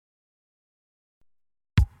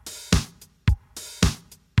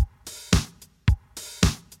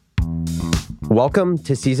Welcome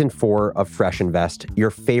to Season 4 of Fresh Invest, your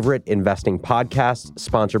favorite investing podcast,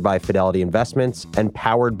 sponsored by Fidelity Investments and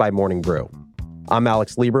powered by Morning Brew. I'm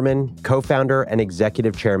Alex Lieberman, co-founder and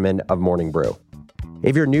executive chairman of Morning Brew.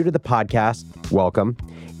 If you're new to the podcast, welcome.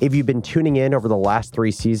 If you've been tuning in over the last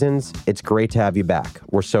 3 seasons, it's great to have you back.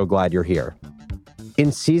 We're so glad you're here.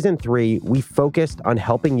 In Season 3, we focused on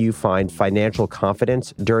helping you find financial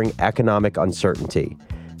confidence during economic uncertainty.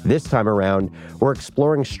 This time around, we're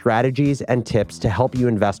exploring strategies and tips to help you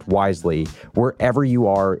invest wisely wherever you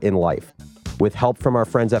are in life. With help from our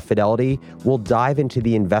friends at Fidelity, we'll dive into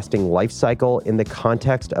the investing life cycle in the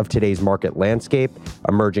context of today's market landscape,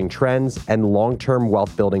 emerging trends, and long-term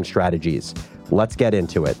wealth building strategies. Let's get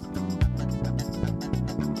into it.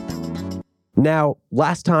 Now,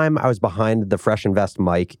 last time I was behind the Fresh Invest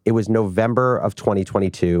mic, it was November of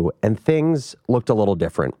 2022, and things looked a little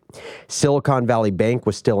different. Silicon Valley Bank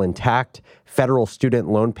was still intact, federal student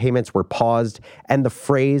loan payments were paused, and the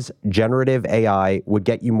phrase generative AI would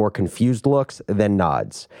get you more confused looks than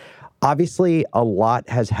nods. Obviously, a lot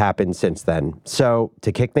has happened since then. So,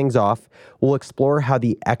 to kick things off, we'll explore how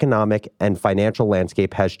the economic and financial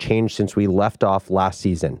landscape has changed since we left off last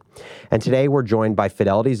season. And today we're joined by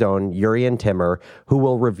Fidelity's own Jurrien Timmer, who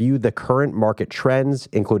will review the current market trends,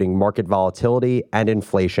 including market volatility and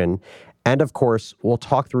inflation. And of course, we'll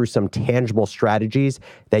talk through some tangible strategies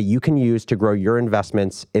that you can use to grow your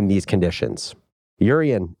investments in these conditions.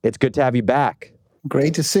 Jurrien, it's good to have you back.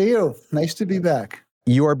 Great to see you. Nice to be back.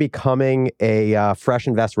 You are becoming a Fresh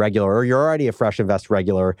Invest regular, or you're already a Fresh Invest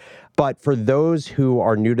regular. But for those who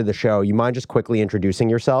are new to the show, you mind just quickly introducing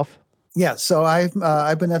yourself? Yeah, so I've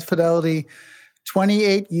been at Fidelity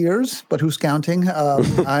 28 years, but who's counting?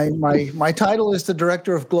 My title is the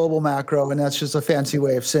Director of Global Macro, and that's just a fancy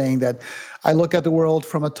way of saying that I look at the world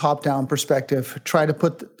from a top-down perspective, try to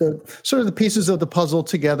put the pieces of the puzzle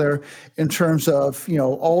together in terms of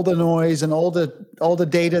all the noise and all the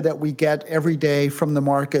data that we get every day from the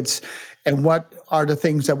markets, and what are the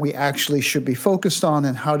things that we actually should be focused on,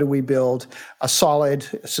 and how do we build a solid,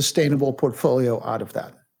 sustainable portfolio out of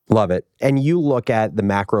that. Love it. And you look at the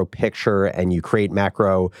macro picture and you create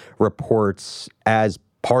macro reports as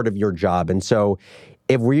part of your job. And so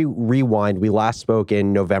if we rewind, we last spoke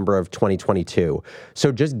in November of 2022.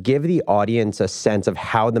 So just give the audience a sense of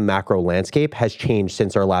how the macro landscape has changed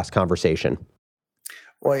since our last conversation.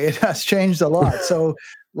 Well, it has changed a lot. So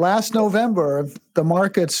last November, the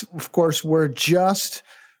markets, of course, were just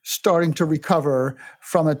starting to recover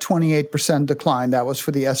from a 28% decline. That was for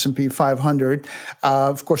the S&P 500.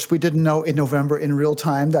 Of course, we didn't know in November in real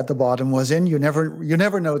time that the bottom was in. You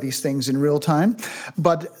never know these things in real time.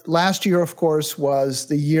 But last year, of course, was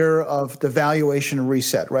the year of the valuation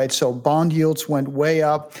reset, right? So bond yields went way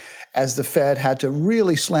up as the Fed had to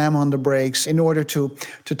really slam on the brakes in order to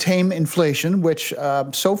tame inflation, which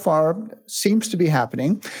so far seems to be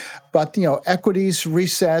happening. But equities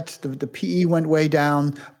reset, the PE went way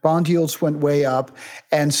down, bond yields went way up,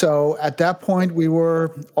 and so at that point we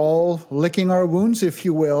were all licking our wounds, if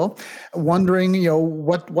you will, wondering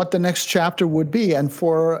what the next chapter would be, and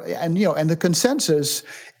the consensus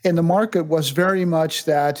in the market was very much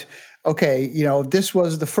that, okay, this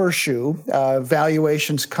was the first shoe,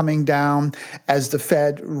 valuations coming down as the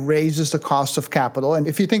Fed raises the cost of capital. And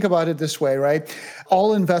if you think about it this way, right,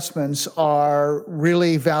 all investments are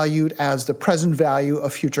really valued as the present value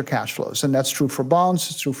of future cash flows. And that's true for bonds,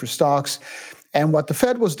 it's true for stocks. And what the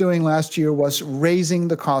Fed was doing last year was raising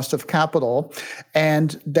the cost of capital,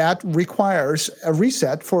 and that requires a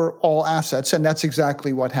reset for all assets, and that's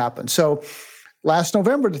exactly what happened. So last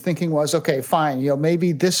November, the thinking was, okay, fine,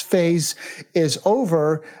 maybe this phase is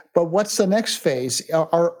over, but what's the next phase?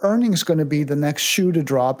 Are earnings going to be the next shoe to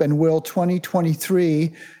drop? And will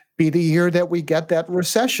 2023 be the year that we get that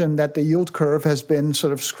recession that the yield curve has been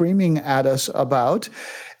sort of screaming at us about?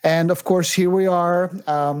 And of course, here we are.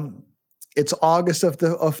 It's August of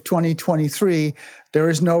 2023. There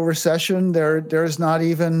is no recession. There is not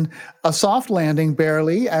even a soft landing,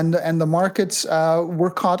 barely, and the markets were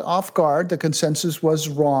caught off guard. The consensus was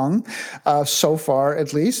wrong, so far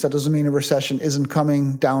at least. That doesn't mean a recession isn't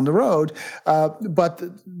coming down the road, but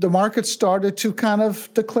the market started to kind of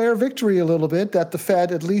declare victory a little bit, that the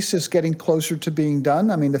Fed at least is getting closer to being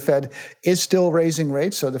done. I mean, the Fed is still raising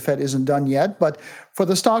rates, so the Fed isn't done yet. But for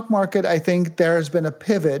the stock market, I think there has been a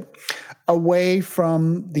pivot away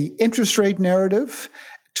from the interest rate narrative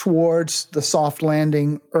towards the soft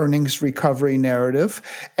landing earnings recovery narrative.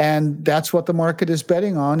 And that's what the market is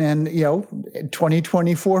betting on. And,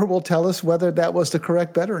 2024 will tell us whether that was the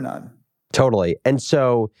correct bet or not. Totally. And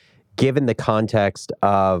so given the context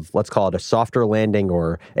of, let's call it a softer landing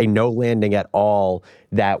or a no landing at all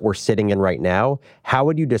that we're sitting in right now, how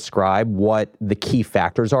would you describe what the key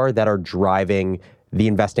factors are that are driving the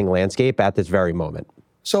investing landscape at this very moment?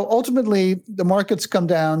 So ultimately, the markets come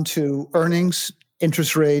down to earnings,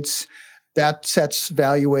 interest rates. That sets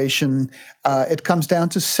valuation. It comes down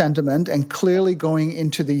to sentiment, and clearly going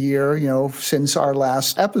into the year, since our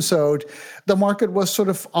last episode, the market was sort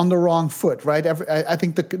of on the wrong foot, right? I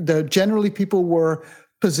think the generally people were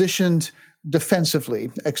positioned defensively,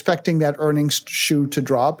 expecting that earnings shoe to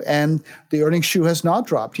drop, and the earnings shoe has not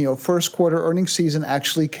dropped. First quarter earnings season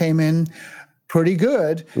actually came in pretty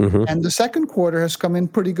good. Mm-hmm. And the second quarter has come in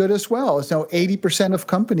pretty good as well. It's now 80% of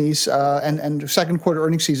companies, and second quarter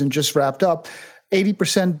earnings season just wrapped up,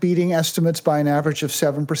 80% beating estimates by an average of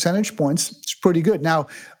 7 percentage points. It's pretty good. Now,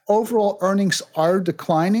 overall earnings are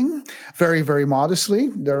declining very, very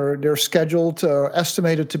modestly. They're scheduled,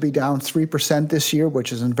 estimated to be down 3% this year,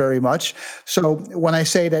 which isn't very much. So when I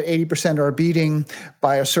say that 80% are beating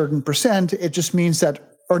by a certain percent, it just means that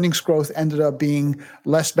earnings growth ended up being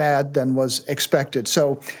less bad than was expected.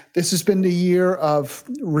 So this has been the year of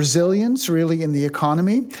resilience, really, in the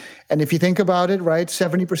economy. And if you think about it, right,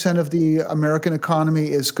 70% of the American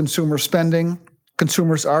economy is consumer spending.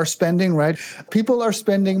 Consumers are spending, right? People are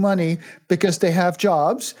spending money because they have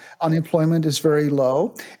jobs. Unemployment is very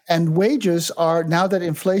low. And wages are, now that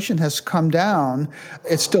inflation has come down,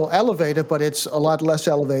 it's still elevated, but it's a lot less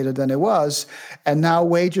elevated than it was. And now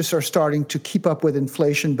wages are starting to keep up with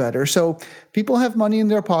inflation better. So people have money in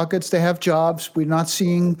their pockets. They have jobs. We're not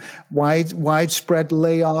seeing widespread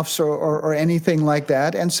layoffs or anything like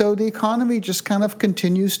that. And so the economy just kind of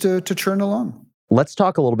continues to churn along. Let's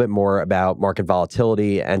talk a little bit more about market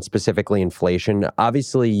volatility and specifically inflation.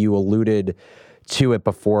 Obviously, you alluded to it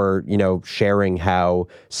before, sharing how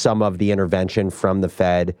some of the intervention from the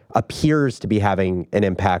Fed appears to be having an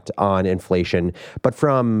impact on inflation. But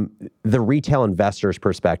from the retail investor's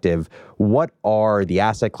perspective, what are the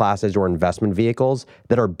asset classes or investment vehicles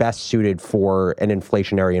that are best suited for an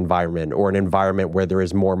inflationary environment or an environment where there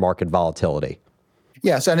is more market volatility?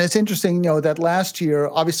 Yes, and it's interesting, that last year,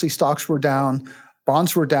 obviously stocks were down,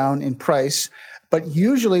 bonds were down in price, but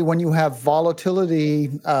usually when you have volatility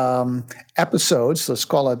episodes, let's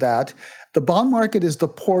call it that, the bond market is the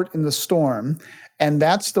port in the storm, and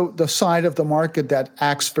that's the side of the market that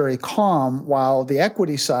acts very calm, while the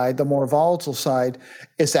equity side, the more volatile side,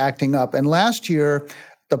 is acting up. And last year,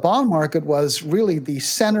 the bond market was really the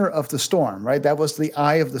center of the storm, right? That was the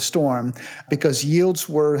eye of the storm because yields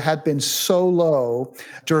had been so low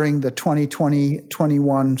during the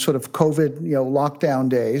 2020-21 sort of COVID, lockdown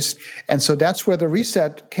days. And so that's where the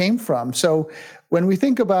reset came from. So when we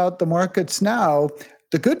think about the markets now,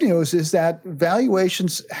 the good news is that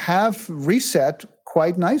valuations have reset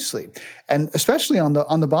quite nicely. And especially on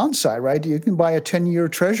the bond side, right? You can buy a 10-year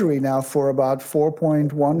treasury now for about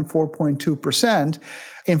 4.1, 4.2%.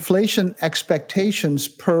 Inflation expectations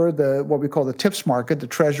per what we call the TIPS market, the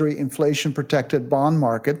Treasury Inflation Protected Bond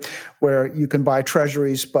Market, where you can buy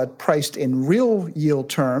treasuries but priced in real yield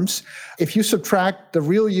terms. If you subtract the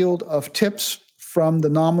real yield of TIPS from the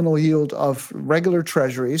nominal yield of regular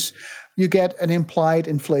treasuries, you get an implied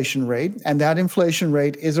inflation rate. And that inflation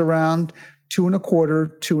rate is around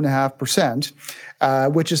 2.25%,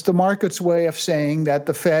 2.5%, which is the market's way of saying that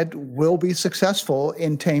the Fed will be successful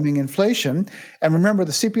in taming inflation. And remember,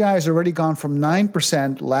 the CPI has already gone from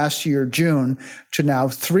 9% last year, June, to now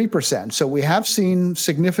 3%. So we have seen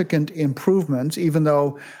significant improvements, even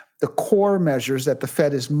though the core measures that the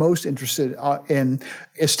Fed is most interested in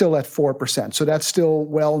is still at 4%. So that's still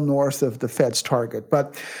well north of the Fed's target.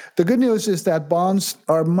 But the good news is that bonds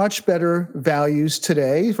are much better values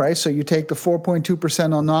today, right? So you take the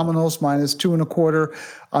 4.2% on nominals minus 2.25%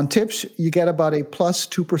 on TIPS, you get about a plus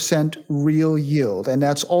 2% real yield. And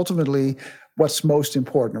that's ultimately what's most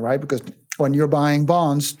important, right? Because when you're buying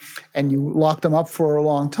bonds and you lock them up for a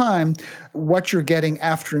long time, what you're getting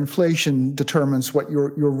after inflation determines what your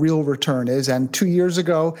real return is. And 2 years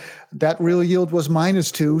ago, that real yield was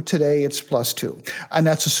 -2. Today, it's +2. And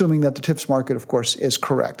that's assuming that the TIPS market, of course, is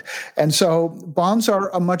correct. And so bonds are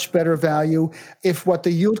a much better value. If what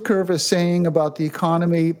the yield curve is saying about the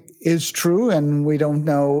economy is true, and we don't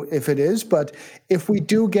know if it is, but if we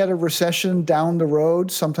do get a recession down the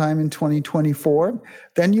road sometime in 2024,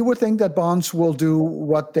 then you would think that bonds will do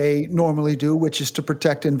what they normally do, which is to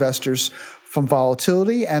protect investors from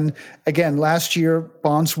volatility. And again, last year,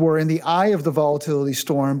 bonds were in the eye of the volatility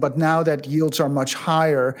storm, but now that yields are much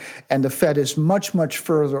higher and the Fed is much, much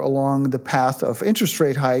further along the path of interest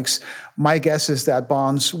rate hikes, my guess is that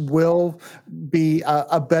bonds will be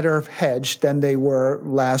a better hedge than they were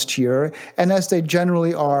last year, and as they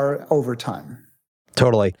generally are over time.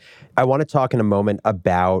 Totally. I want to talk in a moment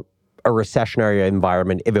about a recessionary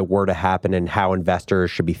environment if it were to happen and how investors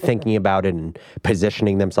should be thinking about it and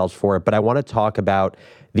positioning themselves for it. But I want to talk about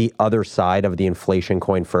the other side of the inflation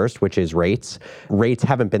coin first, which is rates. Rates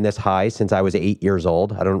haven't been this high since I was 8 years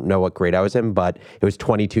old. I don't know what grade I was in, but it was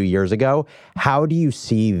 22 years ago. How do you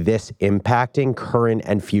see this impacting current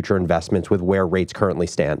and future investments with where rates currently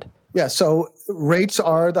stand? Yeah, so rates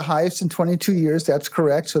are the highest in 22 years. That's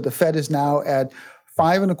correct. So the Fed is now at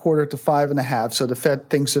 5.25 to 5.5. So the Fed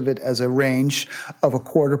thinks of it as a range of a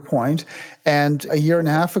quarter point. And a year and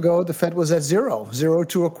a half ago, the Fed was at zero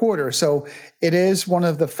to a quarter. So it is one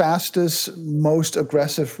of the fastest, most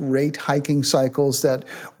aggressive rate hiking cycles that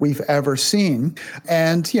we've ever seen.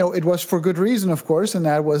 And, it was for good reason, of course, and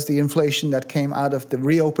that was the inflation that came out of the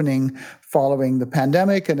reopening following the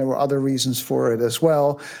pandemic, and there were other reasons for it as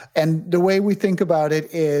well. And the way we think about it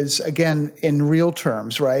is, again, in real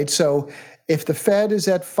terms, right? So if the Fed is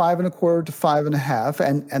at 5.25 to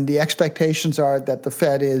 5.5, and the expectations are that the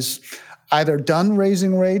Fed is either done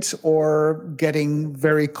raising rates or getting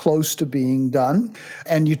very close to being done,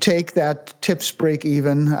 and you take that tips break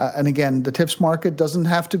even, and again, the tips market doesn't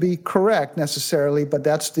have to be correct necessarily, but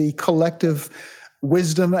that's the collective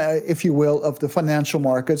wisdom, if you will, of the financial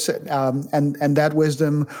markets. And that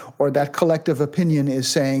wisdom or that collective opinion is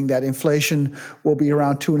saying that inflation will be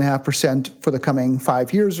around 2.5% for the coming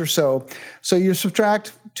 5 years or so. So you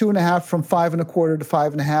subtract 2.5 from 5.25 to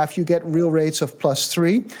 5.5, you get real rates of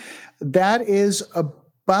 +3. That is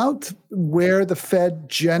about where the Fed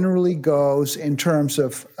generally goes in terms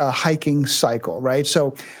of a hiking cycle, right?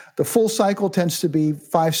 So the full cycle tends to be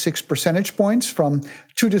 5-6 percentage points from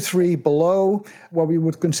 2 to 3 below what we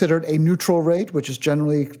would consider a neutral rate, which is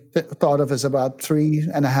generally thought of as about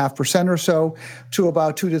 3.5% or so, to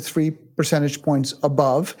about 2 to 3 percentage points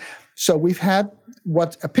above. So we've had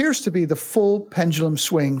what appears to be the full pendulum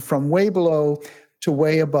swing from way below to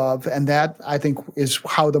way above. And that, I think, is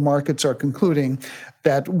how the markets are concluding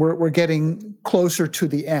that we're getting closer to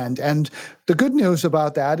the end. And the good news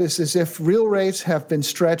about that is if real rates have been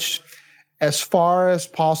stretched as far as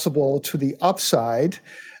possible to the upside,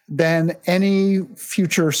 then any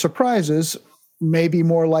future surprises may be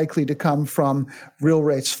more likely to come from real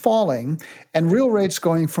rates falling. And real rates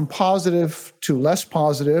going from positive to less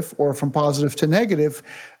positive or from positive to negative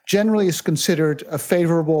generally is considered a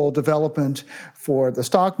favorable development for the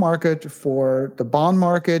stock market, for the bond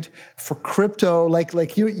market, for crypto,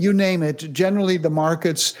 like you name it. Generally, the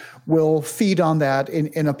markets will feed on that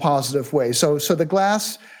in a positive way. So the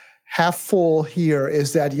glass half full here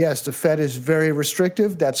is that, yes, the Fed is very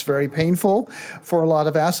restrictive. That's very painful for a lot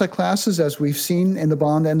of asset classes, as we've seen in the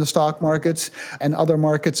bond and the stock markets and other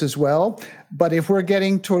markets as well. But if we're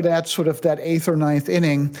getting to that sort of that 8th or 9th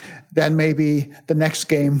inning, then maybe the next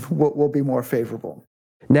game will be more favorable.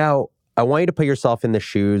 Now, I want you to put yourself in the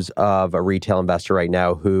shoes of a retail investor right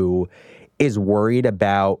now who is worried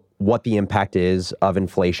about what the impact is of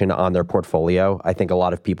inflation on their portfolio. I think a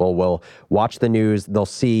lot of people will watch the news, they'll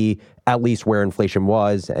see at least where inflation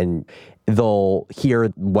was, and they'll hear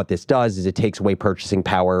what this does is it takes away purchasing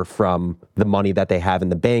power from the money that they have in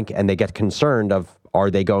the bank, and they get concerned of,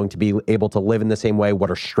 are they going to be able to live in the same way?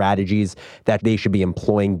 What are strategies that they should be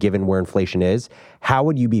employing given where inflation is? How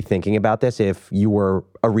would you be thinking about this if you were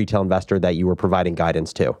a retail investor that you were providing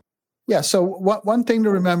guidance to? Yeah, so one thing to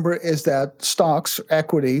remember is that stocks,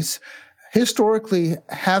 equities, historically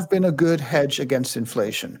have been a good hedge against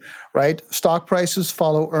inflation, right? Stock prices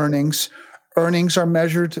follow earnings. Earnings are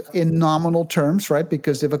measured in nominal terms, right?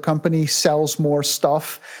 Because if a company sells more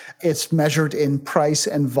stuff, it's measured in price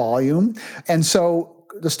and volume. And so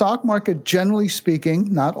the stock market, generally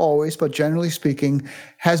speaking, not always, but generally speaking,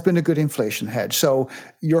 has been a good inflation hedge. So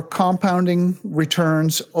you're compounding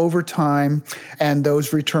returns over time, and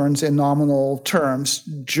those returns in nominal terms,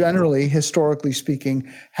 generally, historically speaking,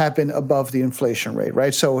 have been above the inflation rate,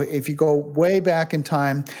 right? So if you go way back in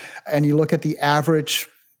time and you look at the average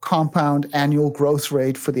compound annual growth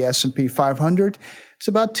rate for the S&P 500, it's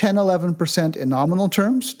about 10, 11% in nominal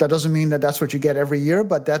terms. That doesn't mean that that's what you get every year,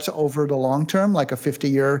 but that's over the long term, like a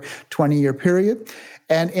 50-year, 20-year period.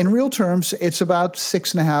 And in real terms, it's about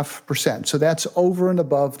 6.5%. So that's over and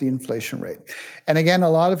above the inflation rate. And again, a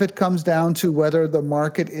lot of it comes down to whether the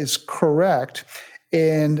market is correct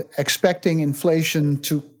in expecting inflation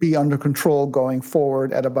to be under control going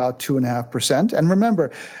forward at about 2.5%. And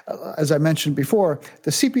remember, as I mentioned before,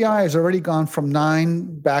 the CPI has already gone from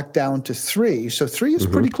 9 back down to 3. So 3 is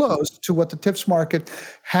pretty close to what the TIPS market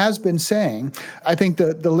has been saying. I think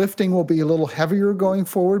the lifting will be a little heavier going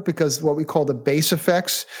forward because what we call the base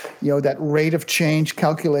effects, that rate of change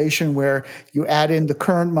calculation where you add in the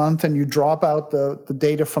current month and you drop out the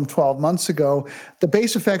data from 12 months ago, the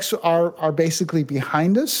base effects are basically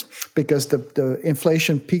behind us because the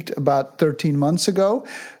inflation peaked about 13 months ago.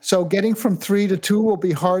 So getting from 3 to 2 will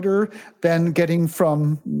be harder than getting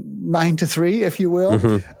from 9 to 3, if you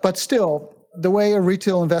will. But still, the way a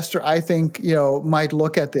retail investor, I think, might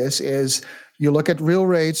look at this is you look at real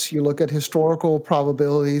rates, you look at historical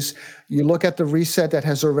probabilities, you look at the reset that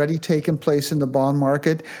has already taken place in the bond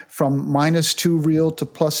market from -2 real to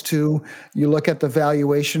 +2. You look at the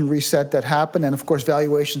valuation reset that happened. And of course,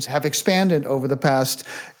 valuations have expanded over the past,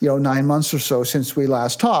 9 months or so since we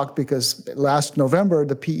last talked, because last November,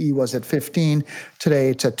 the PE was at 15. Today,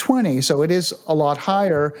 it's at 20. So it is a lot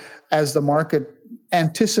higher as the market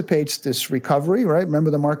anticipates this recovery, right? Remember,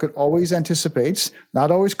 the market always anticipates, not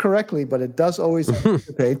always correctly, but it does always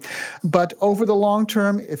anticipate. But over the long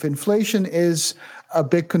term, if inflation is a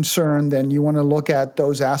big concern, then you want to look at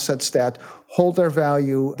those assets that hold their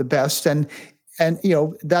value the best. And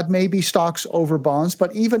that may be stocks over bonds,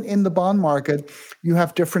 but even in the bond market, you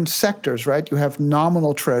have different sectors, right? You have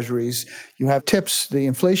nominal treasuries, you have TIPS, the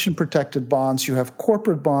inflation-protected bonds, you have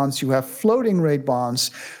corporate bonds, you have floating rate bonds.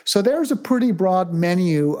 So there's a pretty broad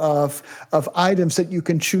menu of items that you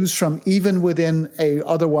can choose from, even within a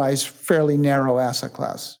otherwise fairly narrow asset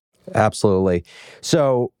class. Absolutely.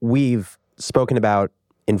 So we've spoken about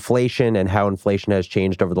inflation and how inflation has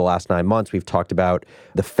changed over the last 9 months. We've talked about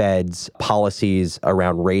the Fed's policies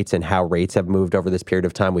around rates and how rates have moved over this period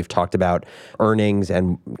of time. We've talked about earnings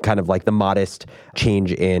and kind of like the modest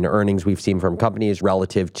change in earnings we've seen from companies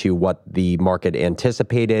relative to what the market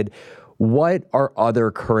anticipated. What are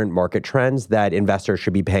other current market trends that investors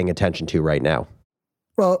should be paying attention to right now?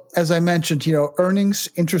 Well, as I mentioned, earnings,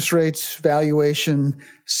 interest rates, valuation,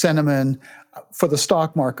 sentiment for the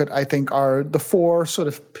stock market, I think, are the 4 sort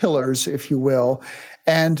of pillars, if you will.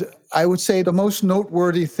 And I would say the most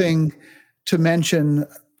noteworthy thing to mention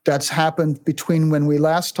that's happened between when we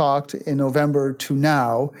last talked in November to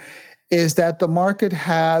now is that the market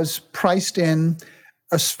has priced in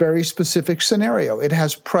a very specific scenario. It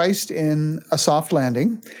has priced in a soft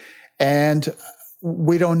landing, and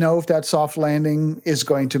we don't know if that soft landing is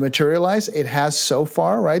going to materialize. It has so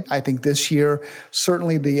far, right? I think this year,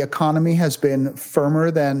 certainly the economy has been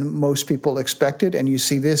firmer than most people expected. And you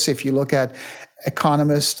see this if you look at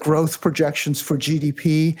economists' growth projections for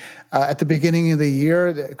GDP. At the beginning of the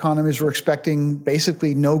year, the economists were expecting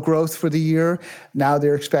basically no growth for the year. Now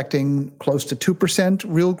they're expecting close to 2%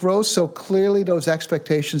 real growth. So clearly those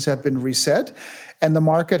expectations have been reset. And the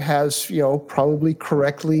market has, probably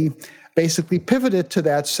correctly basically pivoted to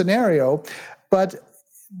that scenario, but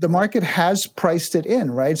the market has priced it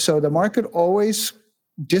in, right? So the market always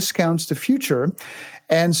discounts the future.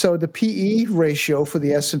 And so the PE ratio for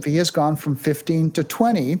the S&P has gone from 15 to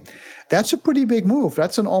 20. That's a pretty big move.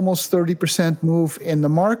 That's an almost 30% move in the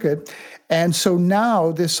market. And so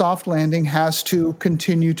now this soft landing has to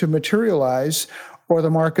continue to materialize, or the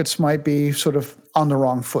markets might be sort of on the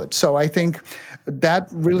wrong foot. So I think that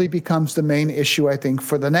really becomes the main issue, I think,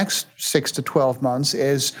 for the next 6 to 12 months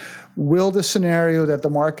is, will the scenario that the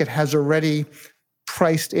market has already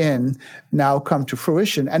priced in now come to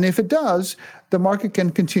fruition? And if it does, the market can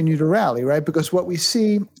continue to rally, right? Because what we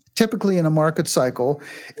see typically in a market cycle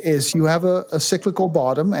is you have a cyclical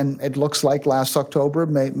bottom, and it looks like last October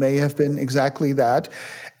may have been exactly that.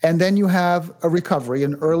 And then you have a recovery,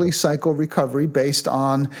 an early cycle recovery based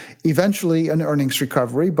on eventually an earnings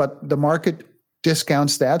recovery, but the market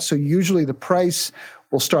discounts that. So usually the price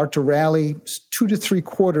will start to rally 2 to 3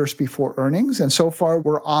 quarters before earnings. And so far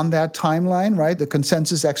we're on that timeline, right? The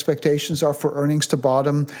consensus expectations are for earnings to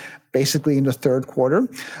bottom basically in the third quarter.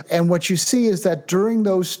 And what you see is that during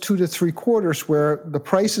those 2 to 3 quarters where the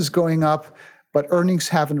price is going up, but earnings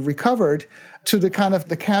haven't recovered, to the kind of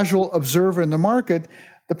the casual observer in the market,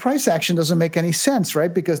 the price action doesn't make any sense,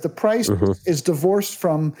 right? Because the price is divorced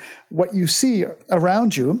from what you see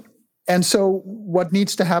around you. And so what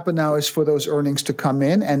needs to happen now is for those earnings to come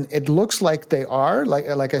in, and it looks like they are.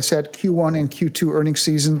 Like I said, Q1 and Q2 earnings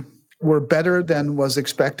season were better than was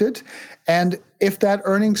expected. And if that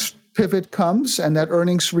earnings pivot comes and that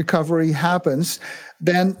earnings recovery happens,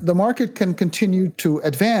 then the market can continue to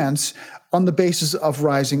advance on the basis of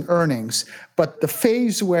rising earnings. But the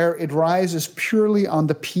phase where it rises purely on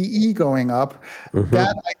the PE going up,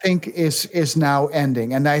 that I think is now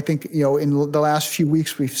ending. And I think, in the last few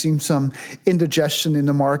weeks, we've seen some indigestion in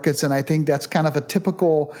the markets. And I think that's kind of a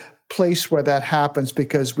typical place where that happens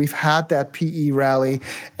because we've had that PE rally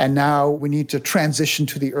and now we need to transition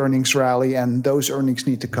to the earnings rally and those earnings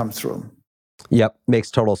need to come through. Yep, makes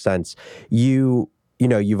total sense. You've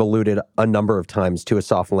alluded a number of times to a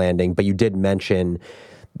soft landing, but you did mention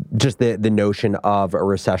just the notion of a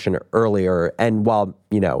recession earlier. And while,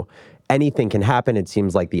 anything can happen, it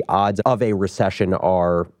seems like the odds of a recession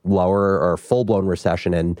are lower, or a full-blown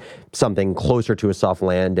recession, and something closer to a soft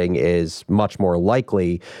landing is much more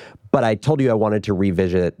likely. But I told you I wanted to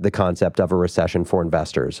revisit the concept of a recession for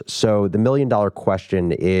investors. So the million-dollar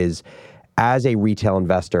question is, as a retail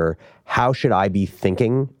investor, how should I be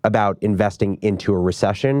thinking about investing into a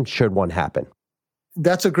recession should one happen?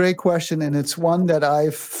 That's a great question, and it's one that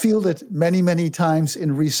I've fielded many, many times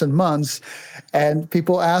in recent months. And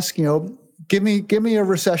people ask, give me a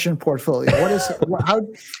recession portfolio.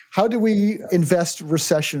 How do we invest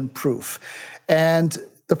recession-proof? And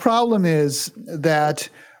the problem is that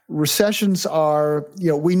recessions are,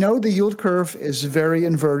 we know the yield curve is very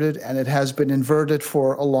inverted and it has been inverted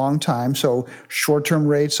for a long time. So short-term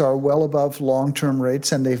rates are well above long-term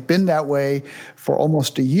rates and they've been that way for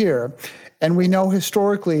almost a year. And we know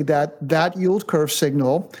historically that yield curve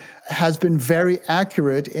signal has been very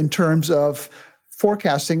accurate in terms of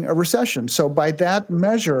forecasting a recession. So by that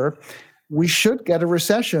measure, we should get a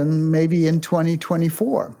recession maybe in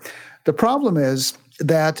 2024. The problem is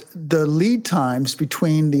that the lead times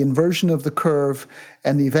between the inversion of the curve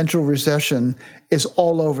and the eventual recession is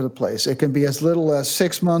all over the place. It can be as little as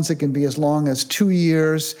 6 months. It can be as long as 2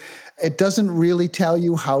 years. It doesn't really tell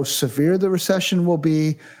you how severe the recession will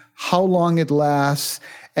be, how long it lasts.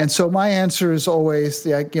 And so my answer is always,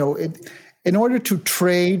 in order to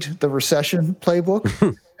trade the recession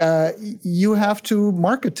playbook, you have to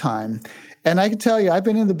market time. And I can tell you, I've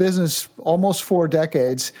been in the business almost 4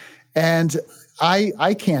 decades, and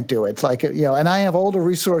I can't do it. And I have all the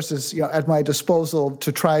resources, at my disposal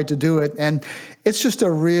to try to do it. And it's just a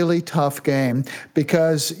really tough game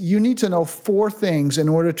because you need to know 4 things in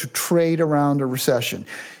order to trade around a recession.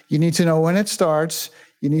 You need to know when it starts.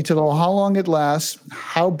 You need to know how long it lasts,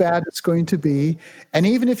 how bad it's going to be. And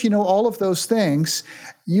even if you know all of those things,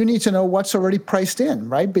 you need to know what's already priced in,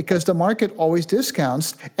 right? Because the market always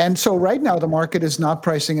discounts. And so right now, the market is not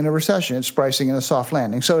pricing in a recession. It's pricing in a soft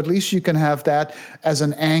landing. So at least you can have that as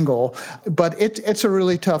an angle. But it's a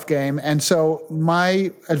really tough game. And so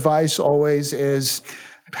my advice always is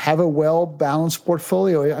have a well-balanced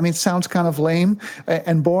portfolio. I mean, it sounds kind of lame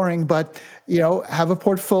and boring, but have a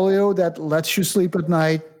portfolio that lets you sleep at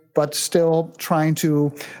night, but still trying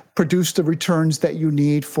to produce the returns that you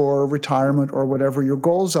need for retirement or whatever your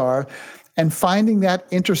goals are. And finding that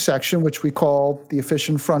intersection, which we call the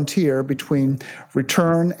efficient frontier between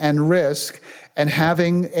return and risk, and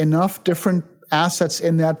having enough different assets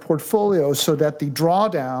in that portfolio so that the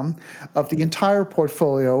drawdown of the entire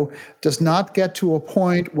portfolio does not get to a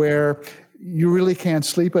point where you really can't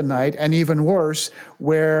sleep at night, and even worse,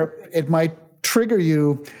 where it might trigger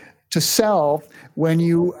you to sell when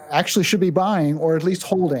you actually should be buying or at least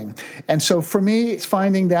holding. And so for me,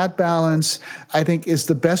 finding that balance, I think, is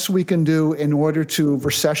the best we can do in order to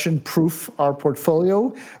recession-proof our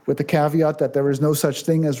portfolio, with the caveat that there is no such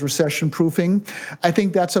thing as recession-proofing. I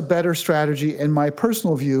think that's a better strategy, in my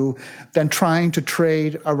personal view, than trying to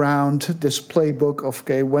trade around this playbook of,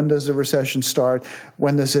 okay, when does the recession start?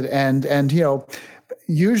 When does it end? And,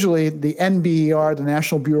 usually the NBER, the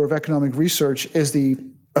National Bureau of Economic Research, is the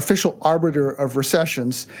official arbiter of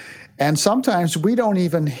recessions. And sometimes we don't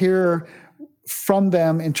even hear from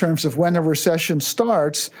them in terms of when a recession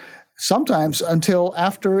starts, sometimes until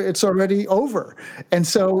after it's already over. And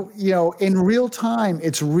so, in real time,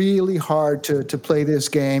 it's really hard to play this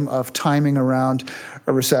game of timing around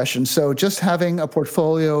a recession. So just having a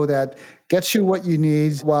portfolio that gets you what you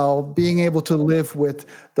need while being able to live with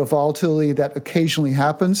the volatility that occasionally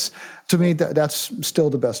happens, to me, that's still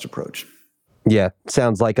the best approach. Yeah,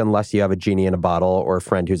 sounds like unless you have a genie in a bottle or a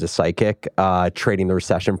friend who's a psychic, trading the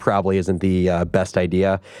recession probably isn't the best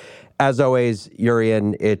idea. As always,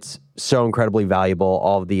 Jurrien, it's so incredibly valuable,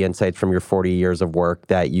 all of the insights from your 40 years of work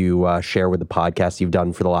that you share with the podcast you've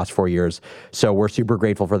done for the last 4 years. So we're super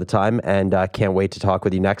grateful for the time and can't wait to talk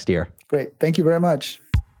with you next year. Great. Thank you very much.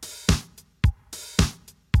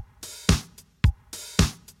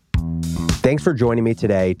 Thanks for joining me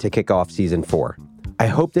today to kick off Season 4. I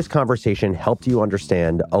hope this conversation helped you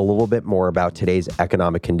understand a little bit more about today's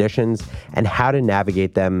economic conditions and how to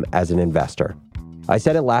navigate them as an investor. I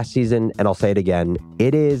said it last season, and I'll say it again,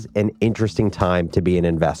 it is an interesting time to be an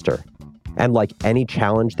investor. And like any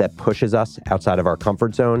challenge that pushes us outside of our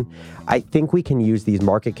comfort zone, I think we can use these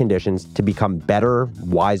market conditions to become better,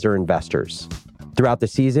 wiser investors. Throughout the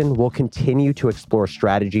season, we'll continue to explore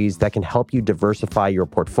strategies that can help you diversify your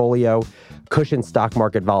portfolio, cushion stock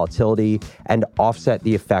market volatility, and offset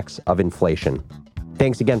the effects of inflation.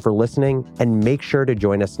 Thanks again for listening, and make sure to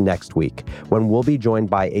join us next week when we'll be joined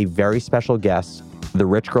by a very special guest, the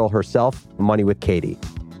rich girl herself, Money with Katie.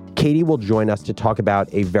 Katie will join us to talk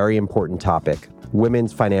about a very important topic,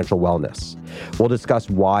 women's financial wellness. We'll discuss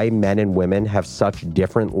why men and women have such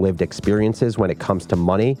different lived experiences when it comes to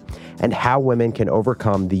money and how women can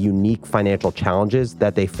overcome the unique financial challenges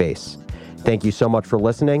that they face. Thank you so much for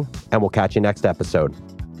listening, and we'll catch you next episode.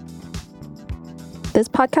 This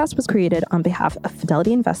podcast was created on behalf of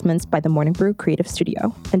Fidelity Investments by the Morning Brew Creative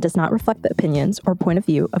Studio and does not reflect the opinions or point of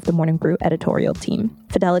view of the Morning Brew editorial team.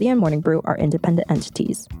 Fidelity and Morning Brew are independent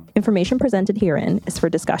entities. Information presented herein is for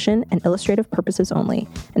discussion and illustrative purposes only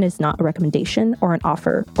and is not a recommendation or an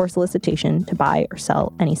offer or solicitation to buy or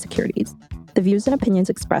sell any securities. The views and opinions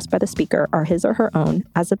expressed by the speaker are his or her own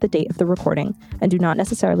as of the date of the recording and do not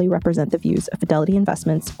necessarily represent the views of Fidelity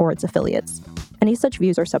Investments or its affiliates. Any such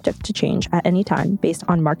views are subject to change at any time based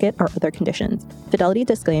on market or other conditions. Fidelity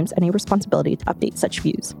disclaims any responsibility to update such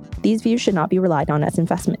views. These views should not be relied on as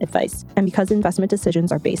investment advice, and because investment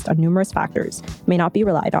decisions are based on numerous factors, may not be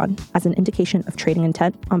relied on as an indication of trading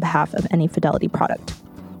intent on behalf of any Fidelity product.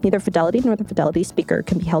 Neither Fidelity nor the Fidelity speaker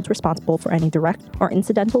can be held responsible for any direct or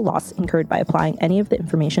incidental loss incurred by applying any of the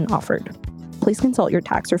information offered. Please consult your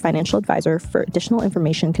tax or financial advisor for additional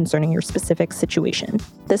information concerning your specific situation.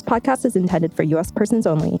 This podcast is intended for U.S. persons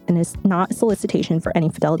only and is not a solicitation for any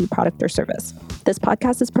Fidelity product or service. This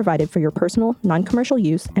podcast is provided for your personal, non-commercial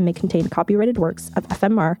use and may contain copyrighted works of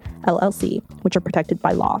FMR, LLC, which are protected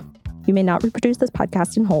by law. You may not reproduce this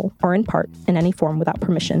podcast in whole or in part in any form without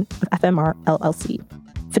permission of FMR, LLC.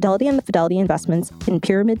 Fidelity and the Fidelity Investments in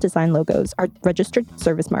pyramid design logos are registered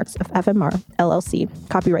service marks of FMR, LLC,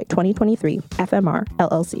 copyright 2023, FMR,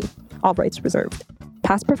 LLC, all rights reserved.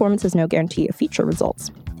 Past performance is no guarantee of future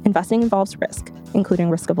results. Investing involves risk, including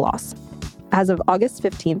risk of loss. As of August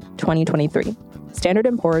 15, 2023, Standard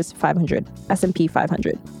 & Poor's 500, S&P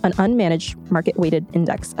 500, an unmanaged market-weighted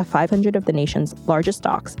index of 500 of the nation's largest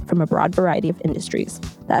stocks from a broad variety of industries.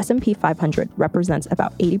 The S&P 500 represents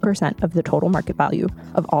about 80% of the total market value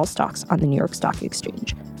of all stocks on the New York Stock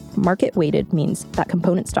Exchange. Market-weighted means that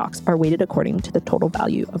component stocks are weighted according to the total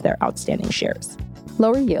value of their outstanding shares.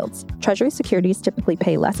 Lower yields. Treasury securities typically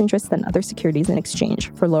pay less interest than other securities in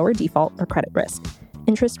exchange for lower default or credit risk.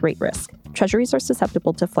 Interest rate risk. Treasuries are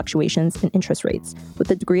susceptible to fluctuations in interest rates, with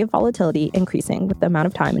the degree of volatility increasing with the amount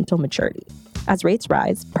of time until maturity. As rates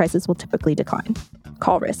rise, prices will typically decline.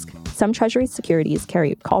 Call risk. Some Treasury securities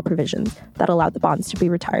carry call provisions that allow the bonds to be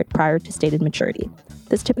retired prior to stated maturity.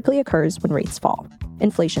 This typically occurs when rates fall.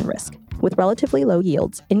 Inflation risk. With relatively low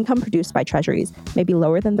yields, income produced by Treasuries may be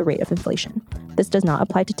lower than the rate of inflation. This does not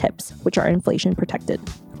apply to TIPS, which are inflation protected.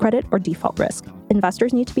 Credit or default risk.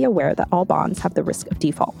 Investors need to be aware that all bonds have the risk of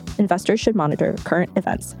default. Investors should monitor current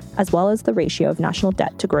events, as well as the ratio of national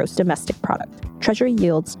debt to gross domestic product. Treasury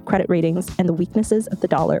yields, credit ratings, and the weaknesses of the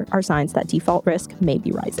dollar are signs that default risk may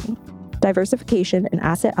be rising. Diversification and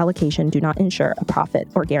asset allocation do not ensure a profit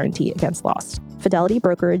or guarantee against loss. Fidelity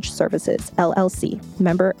Brokerage Services, LLC,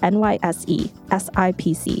 member NYSE,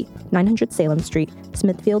 SIPC, 900 Salem Street,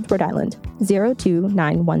 Smithfield, Rhode Island,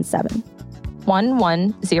 02917.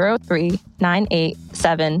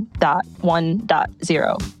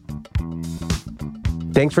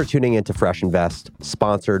 1103987.1.0. Thanks for tuning into Fresh Invest,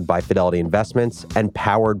 sponsored by Fidelity Investments and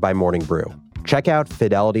powered by Morning Brew. Check out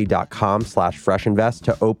fidelity.com/freshinvest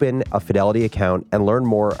to open a Fidelity account and learn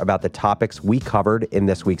more about the topics we covered in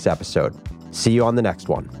this week's episode. See you on the next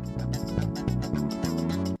one.